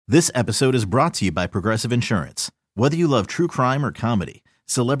This episode is brought to you by Progressive Insurance. Whether you love true crime or comedy,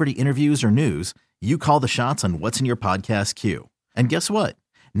 celebrity interviews or news, you call the shots on what's in your podcast queue. And guess what?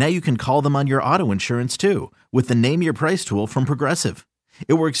 Now you can call them on your auto insurance too with the Name Your Price tool from Progressive.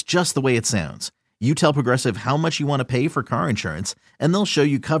 It works just the way it sounds. You tell Progressive how much you want to pay for car insurance, and they'll show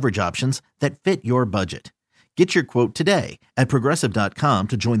you coverage options that fit your budget. Get your quote today at Progressive.com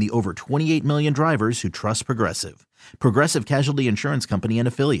to join the over 28 million drivers who trust Progressive. Progressive Casualty Insurance Company and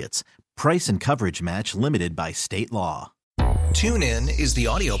Affiliates. Price and coverage match limited by state law. TuneIn is the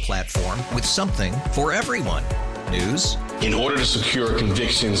audio platform with something for everyone. News. In order to secure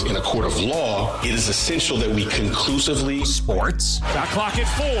convictions in a court of law, it is essential that we conclusively. Sports. Shot clock at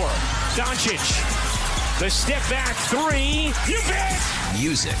 4. Doncic. The step back 3. You bet.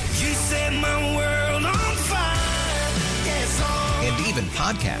 Music. You set my world on fire. Yes, and even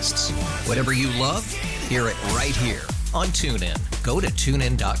podcasts. Whatever you love, hear it right here on TuneIn. Go to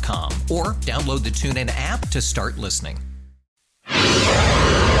TuneIn.com or download the TuneIn app to start listening.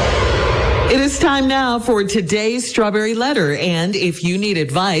 It is time now for today's Strawberry Letter. And if you need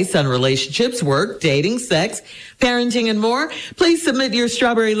advice on relationships, work, dating, sex, parenting, and more, please submit your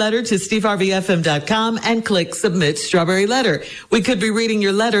Strawberry Letter to steveharveyfm.com and click Submit Strawberry Letter. We could be reading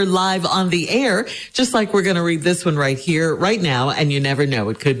your letter live on the air, just like we're going to read this one right here, right now, and you never know.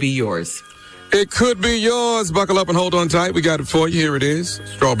 It could be yours. It could be yours. Buckle up and hold on tight. We got it for you. Here it is.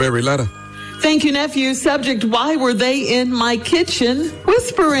 Strawberry Letter. Thank you, nephew. Subject, why were they in my kitchen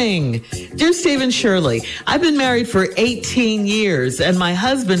whispering? Dear Steve and Shirley, I've been married for 18 years, and my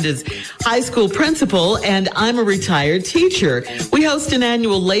husband is high school principal, and I'm a retired teacher. We host an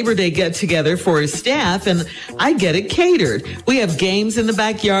annual Labor Day get-together for his staff, and I get it catered. We have games in the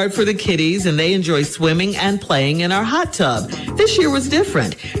backyard for the kiddies, and they enjoy swimming and playing in our hot tub. This year was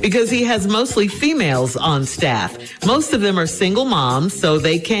different because he has mostly females on staff. Most of them are single moms, so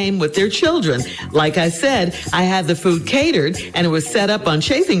they came with their children. Like I said, I had the food catered and it was set up on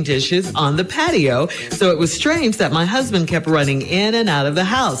chafing dishes on the patio, so it was strange that my husband kept running in and out of the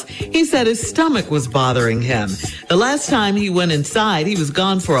house. He said his stomach was bothering him. The last time he went inside, he was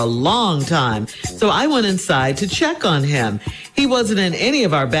gone for a long time, so I went inside to check on him. He wasn't in any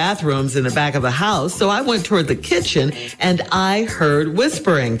of our bathrooms in the back of the house, so I went toward the kitchen and I heard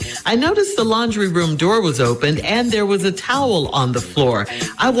whispering. I noticed the laundry room door was opened and there was a towel on the floor.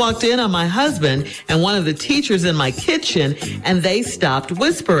 I walked in on my husband and one of the teachers in my kitchen, and they stopped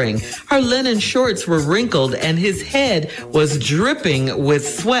whispering. Her linen shorts were wrinkled and his head was dripping with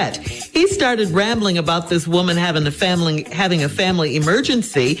sweat. He started rambling about this woman having a family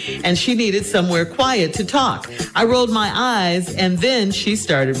emergency, and she needed somewhere quiet to talk. I rolled my eyes, and then she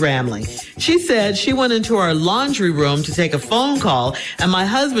started rambling. She said she went into our laundry room to take a phone call, and my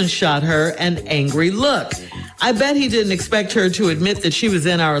husband shot her an angry look. I bet he didn't expect her to admit that she was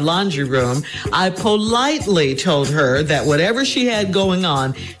in our laundry room. I politely told her that whatever she had going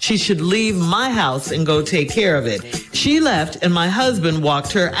on, she should leave my house and go take care of it. She left and my husband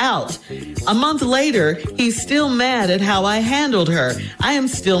walked her out. A month later, he's still mad at how I handled her. I am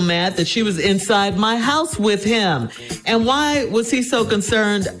still mad that she was inside my house with him. And why was he so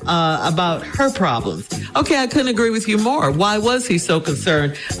concerned about her problems? Okay, I couldn't agree with you more. Why was he so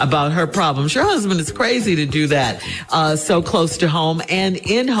concerned about her problems? Your husband is crazy to do that so close to home and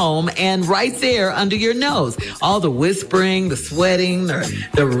in home and right there under your nose. All the whispering, the sweating,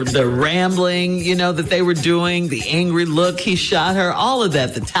 the rambling, that they were doing, the angry look, he shot her, all of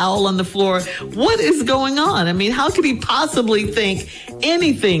that, the towel on the floor. What is going on? I mean, how could he possibly think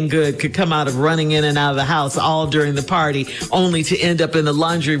anything good could come out of running in and out of the house all during the party, only to end up in the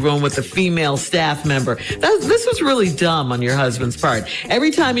laundry room with a female staff member? This was really dumb on your husband's part.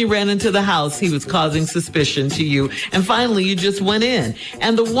 Every time he ran into the house, he was causing suspicion to you, and finally you just went in.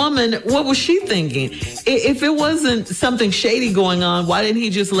 And the woman, what was she thinking? If it wasn't something shady going on, why didn't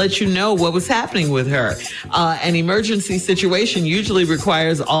he just let you know what was happening with her? An emergency situation usually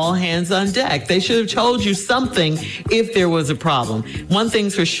requires all hands on deck. They should have told you something if there was a problem. One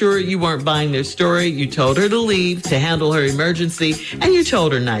thing's for sure, you weren't buying their story. You told her to leave to handle her emergency, and you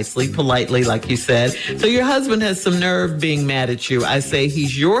told her nicely, politely, like you said. So your husband has some nerve being mad at you. I say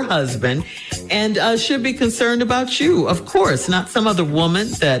he's your husband and should be concerned about you, of course, not some other woman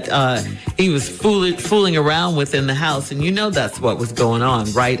that he was fooling around with in the house. And that's what was going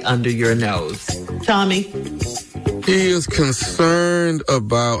on right under your nose. Tommy? He is concerned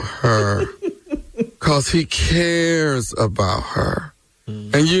about her because he cares about her.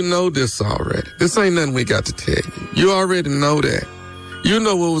 And you know this already. This ain't nothing we got to tell you. You already know that. You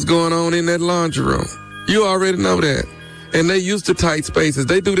know what was going on in that laundry room. You already know that. And they used to tight spaces.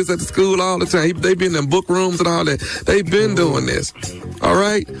 They do this at the school all the time. They've been in book rooms and all that. They've been doing this. All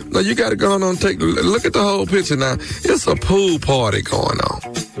right? Now, you got to go on and look at the whole picture now. It's a pool party going on.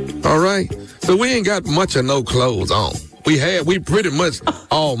 All right? So we ain't got much of no clothes on. We pretty much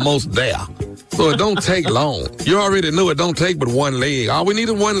almost there. So it don't take long. You already knew it don't take but one leg. All we need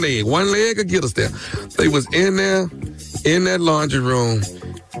is one leg. One leg will get us there. They was in there, in that laundry room.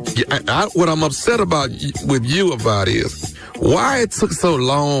 What I'm upset about with you about is why it took so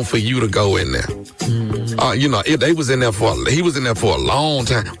long for you to go in there. Mm-hmm. He was in there for a long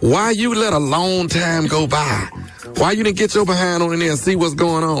time. Why you let a long time go by? Why you didn't get your behind on in there and see what's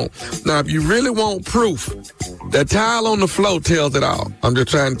going on? Now, if you really want proof, that towel on the floor tells it all. I'm just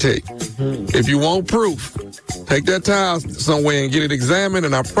trying to tell you. Mm-hmm. If you want proof, take that towel somewhere and get it examined,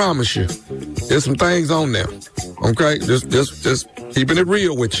 and I promise you, there's some things on there. Okay? Just keeping it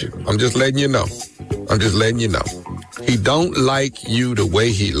real with you. I'm just letting you know. He don't like you the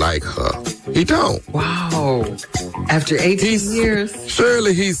way he like her. He don't. Wow. After 18 years.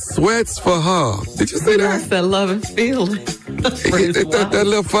 Surely he sweats for her. Did you see that? That's that love and feeling. That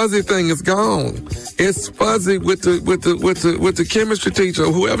little fuzzy thing is gone. It's fuzzy with the chemistry teacher,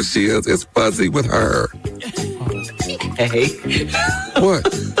 whoever she is. It's fuzzy with her. Hey.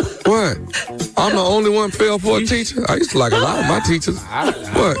 What? I'm the only one fell for a teacher? I used to like a lot of my teachers.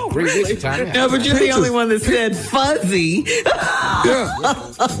 What? No, but you're the only one that said fuzzy. Yeah.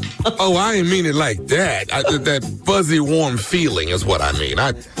 Oh, I didn't mean it like that. That fuzzy, warm feeling is what I mean.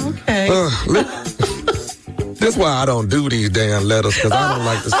 Okay. That's why I don't do these damn letters, because I don't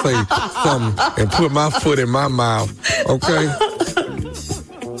like to say something and put my foot in my mouth. Okay?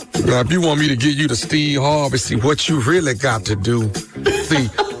 Now, if you want me to give you the Steve Harvey, see what you really got to do. See,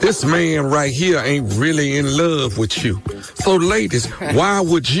 this man right here ain't really in love with you. So, ladies, why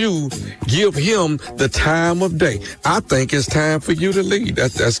would you give him the time of day? I think it's time for you to leave.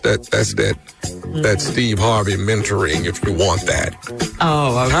 That's that Steve Harvey mentoring, if you want that.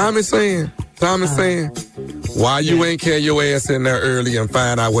 Oh, okay. Tom is saying, why you ain't carry your ass in there early and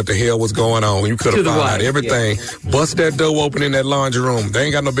find out what the hell was going on? You could have found out everything. Yeah. Bust that door open in that laundry room. They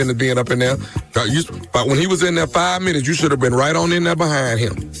ain't got no business being up in there. But when he was in there 5 minutes, you should have been right on in there behind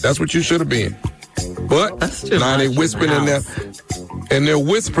him. That's what you should have been. But now they whispering in there. And they're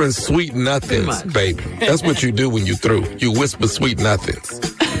whispering sweet nothings, baby. That's what you do when you through. You whisper sweet nothings.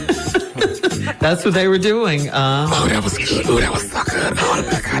 That's what they were doing. Oh, that was good. Oh, that was so good. Oh,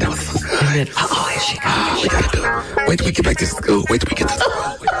 my God, that was so good. Here she comes. We gotta do it. Wait till we get back to school. Wait till we get to school.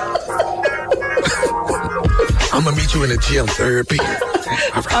 I'm gonna meet you in the gym, third period.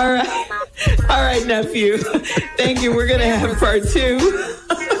 All right, nephew. Thank you. We're gonna have part 2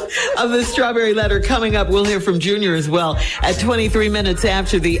 of the Strawberry Letter coming up. We'll hear from Junior as well at 23 minutes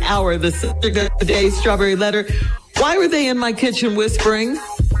after the hour. The subject of today's Strawberry Letter: why were they in my kitchen whispering?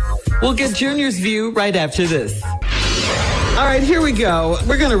 We'll get Junior's view right after this. All right, here we go.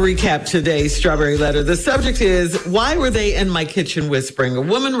 We're going to recap today's Strawberry Letter. The subject is, why were they in my kitchen whispering? A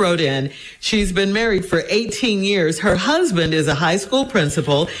woman wrote in. She's been married for 18 years. Her husband is a high school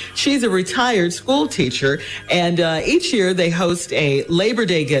principal. She's a retired school teacher. And each year they host a Labor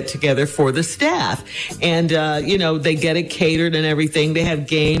Day get-together for the staff. And, they get it catered and everything. They have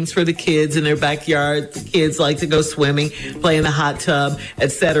games for the kids in their backyard. The kids like to go swimming, play in the hot tub,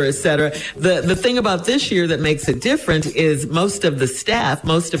 et cetera, et cetera. The thing about this year that makes it different is most of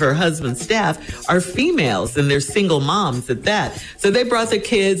her husband's staff are females, and they're single moms at that. So they brought the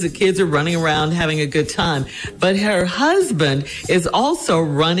kids are running around having a good time. But her husband is also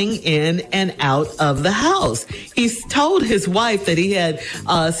running in and out of the house. He's told his wife that he had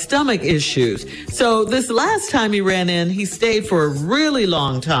stomach issues. So this last time he ran in, he stayed for a really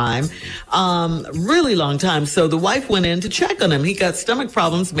long time. So the wife went in to check on him. He got stomach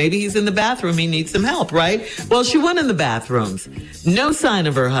problems. Maybe he's in the bathroom. He needs some help, right? Well, she went in the bathroom. No sign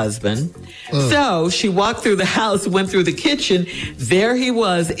of her husband. So she walked through the house, went through the kitchen. There he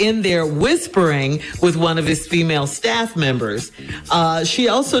was in there whispering with one of his female staff members. She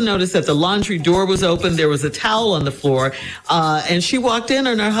also noticed that the laundry door was open. There was a towel on the floor. And she walked in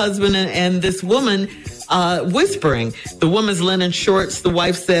on her husband and this woman whispering. The woman's linen shorts, the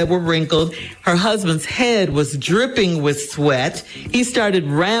wife said, were wrinkled. Her husband's head was dripping with sweat. He started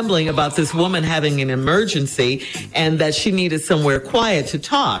rambling about this woman having an emergency and that she needed somewhere quiet to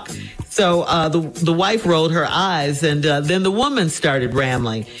talk. So the wife rolled her eyes, and then the woman started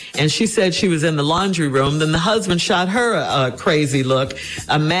rambling. And she said she was in the laundry room. Then the husband shot her a crazy look,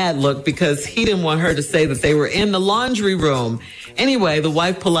 a mad look, because he didn't want her to say that they were in the laundry room. Anyway, the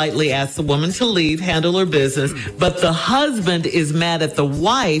wife politely asked the woman to leave, handle her business. But the husband is mad at the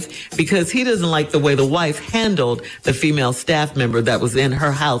wife because he doesn't like the way the wife handled the female staff member that was in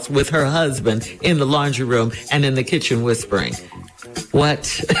her house with her husband in the laundry room and in the kitchen whispering. What?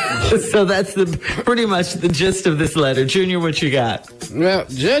 So that's pretty much the gist of this letter. Junior, what you got? Well,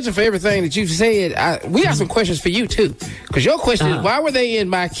 judging for everything that you've said, we got some questions for you, too. Because your question is, why were they in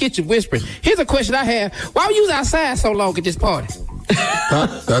my kitchen whispering? Here's a question I have. Why were you outside so long at this party?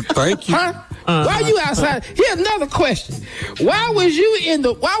 Thank you. Huh? Why you outside? Here's another question. Why was you in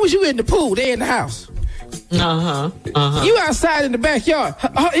the pool? They in the house. You outside in the backyard.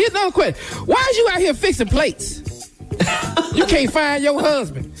 Here's another question. Why is you out here fixing plates? You can't find your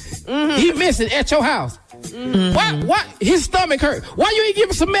husband. He missing at your house. Why his stomach hurt? Why you ain't give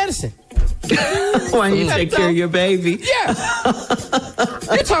him some medicine? Why you take care of your baby? Yeah.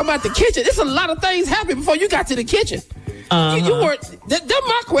 You're talking about the kitchen. There's a lot of things happened before you got to the kitchen. You weren't. That's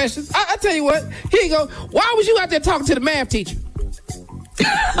my questions. I tell you what. Here you go. Why was you out there talking to the math teacher?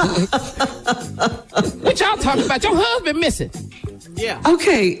 What y'all talking about? Your husband missing. Yeah.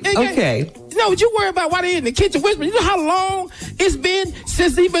 Okay. You know what you worry about? Why they in the kitchen whispering? You know how long it's been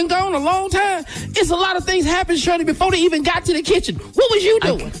since he been gone? A long time. It's a lot of things happened, Shirley, before they even got to the kitchen. What was you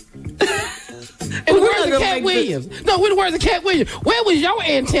doing? In the words of Cat Williams. No, in the words of Cat Williams. Where was your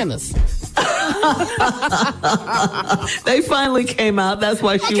antennas? They finally came out. That's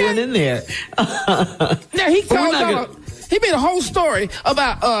why she went in there. Now he made a whole story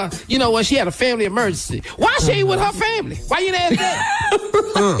about she had a family emergency. Why she ain't with her family? Why you didn't ask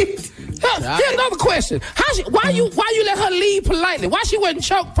that? Here's another question. Why you let her leave politely? Why she wasn't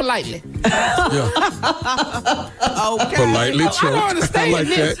choked politely? Okay. Politely choked. I don't understand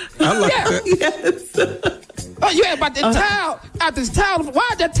this. I like that. Yes. Oh, you had about that towel out this towel. Why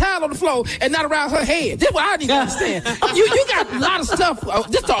is that towel on the floor and not around her head? That's what I need to understand. You got a lot of stuff.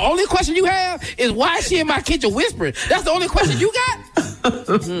 This the only question you have is why is she in my kitchen whispering? That's the only question you got?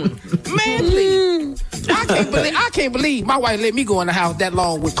 Man, please. I can't believe my wife let me go in the house that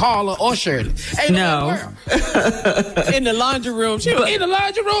long with Carla or Shirley. Ain't no. In the laundry room. She was in the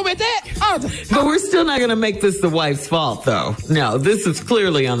laundry room at that. But we're still not going to make this the wife's fault, though. No, this is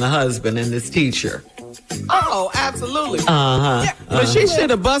clearly on the husband and this teacher. Oh, absolutely. Yeah, but she should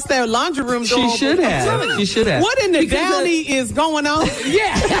have bust that laundry room door. She should have. She should have. What in the downy is going on?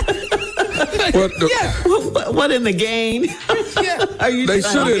 Yeah. What in the game? They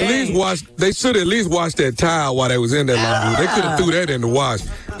should at least wash that towel while they was in that laundry room. They could have threw that in the wash.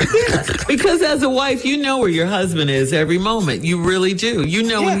 Because as a wife, you know where your husband is every moment. You really do. You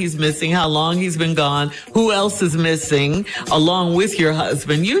know when he's missing, how long he's been gone, who else is missing along with your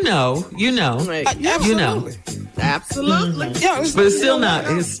husband. You know. Absolutely. Absolutely. Yeah, but it's still not.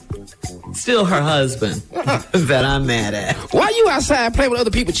 It's still her husband that I'm mad at. Why you outside playing with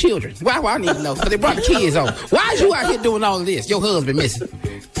other people's children? Why I need to know. Because they brought the kids on. Why is you out here doing all of this? Your husband missing.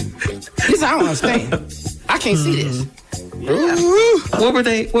 This I don't understand. I can't see this. Yeah. What were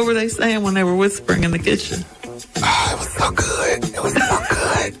they saying when they were whispering in the kitchen? Oh, it was so good. It was so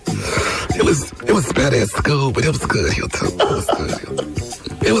good. It was better at school, but it was good here too. It was good.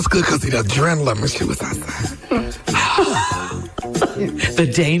 It was good because of the adrenaline when she was outside. The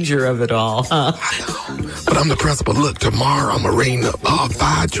danger of it all. I know. But I'm the principal. Look, tomorrow I'm arranging a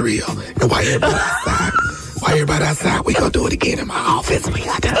fire drill. And while everybody outside, we gonna do it again in my office. We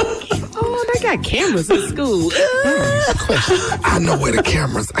got to. Oh, they got cameras in school. I know where the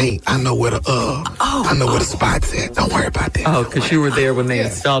cameras ain't. I know where the spots at. Don't worry about that. Oh, because you were there when they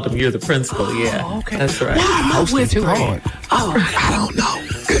installed him. You're the principal. Yeah. Oh, okay. That's right. Why am I whispering too hard? Oh, I don't know.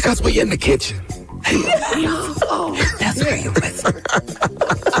 Because we're in the kitchen. That's where you whisper.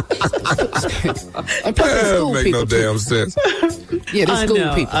 That make no damn sense. Yeah, they're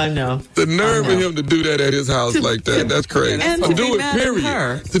school people. I know. The nerve of him to do that at his house like that, that's crazy. And to do it,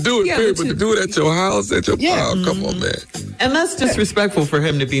 period. To do it, period. But to do it at your house, at your come on, man. And that's disrespectful for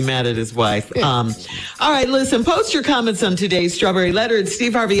him to be mad at his wife. All right, listen, post your comments on today's Strawberry Letter at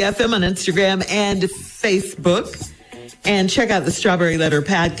Steve Harvey FM on Instagram and Facebook. And check out the Strawberry Letter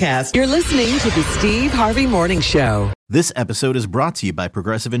podcast. You're listening to the Steve Harvey Morning Show. This episode is brought to you by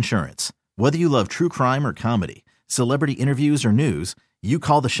Progressive Insurance. Whether you love true crime or comedy, celebrity interviews or news, you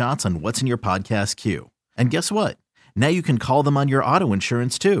call the shots on what's in your podcast queue. And guess what? Now you can call them on your auto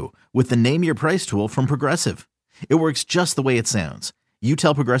insurance too with the Name Your Price tool from Progressive. It works just the way it sounds. You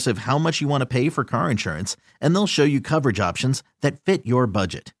tell Progressive how much you want to pay for car insurance, and they'll show you coverage options that fit your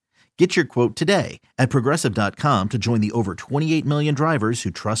budget. Get your quote today at Progressive.com to join the over 28 million drivers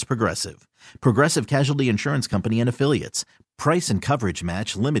who trust Progressive. Progressive Casualty Insurance Company and Affiliates. Price and coverage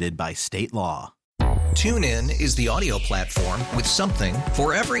match limited by state law. TuneIn is the audio platform with something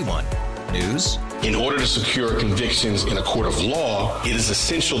for everyone. News. In order to secure convictions in a court of law, it is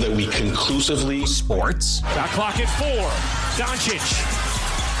essential that we conclusively. Sports. Shot clock at 4. Doncic.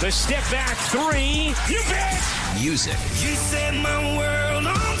 The step back 3. You bet. music, You set my world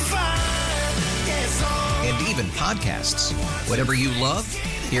on fire. Yes, and even podcasts. Whatever you love,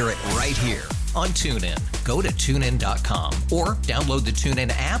 hear it right here on TuneIn. Go to TuneIn.com or download the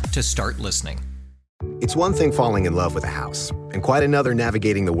TuneIn app to start listening. It's one thing falling in love with a house, and quite another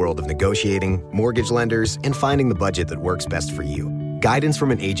navigating the world of negotiating, mortgage lenders, and finding the budget that works best for you. Guidance from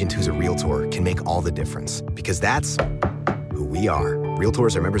an agent who's a Realtor can make all the difference, because that's who we are.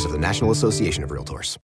 Realtors are members of the National Association of Realtors.